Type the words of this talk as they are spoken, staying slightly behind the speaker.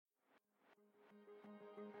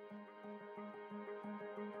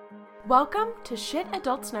Welcome to Shit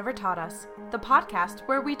Adults Never Taught Us, the podcast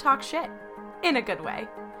where we talk shit, in a good way,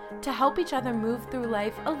 to help each other move through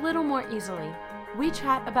life a little more easily. We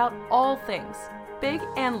chat about all things, big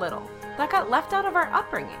and little, that got left out of our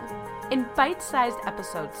upbringing, in bite-sized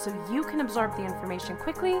episodes so you can absorb the information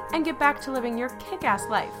quickly and get back to living your kick-ass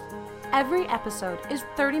life. Every episode is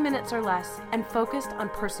 30 minutes or less and focused on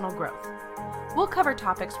personal growth. We'll cover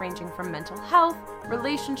topics ranging from mental health,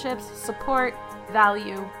 relationships, support,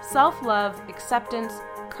 value, self-love, acceptance,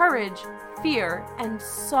 courage, fear, and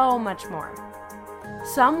so much more.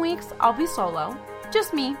 Some weeks I'll be solo,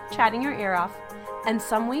 just me chatting your ear off, and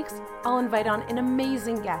some weeks I'll invite on an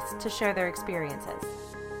amazing guest to share their experiences.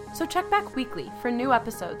 So check back weekly for new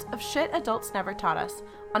episodes of Shit Adults Never Taught Us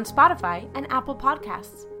on Spotify and Apple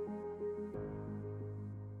Podcasts.